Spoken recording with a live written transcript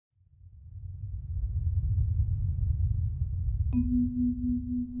I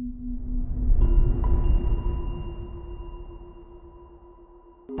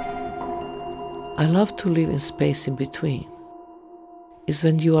love to live in space in between. It's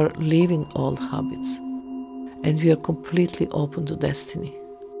when you are leaving old habits and you are completely open to destiny.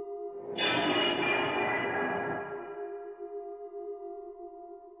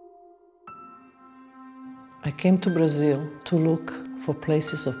 I came to Brazil to look for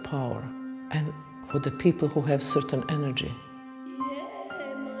places of power and for the people who have certain energy.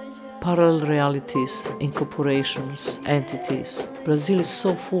 Parallel realities, incorporations, entities. Brazil is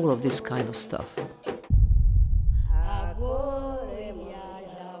so full of this kind of stuff.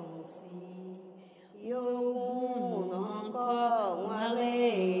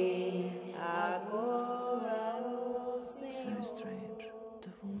 Very strange.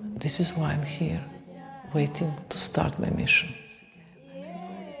 This is why I'm here, waiting to start my mission.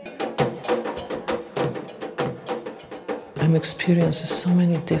 I'm experiencing so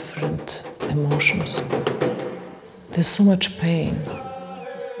many different emotions. There's so much pain.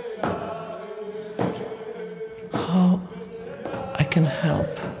 How I can help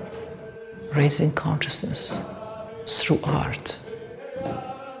raising consciousness through art.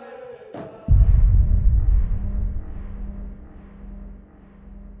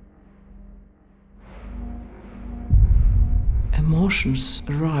 Emotions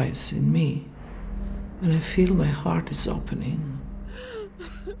arise in me when I feel my heart is opening,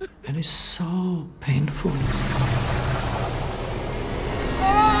 and it's so painful.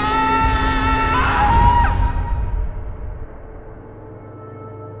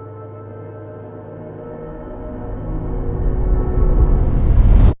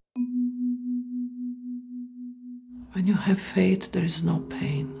 When you have faith, there is no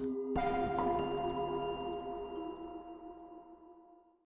pain.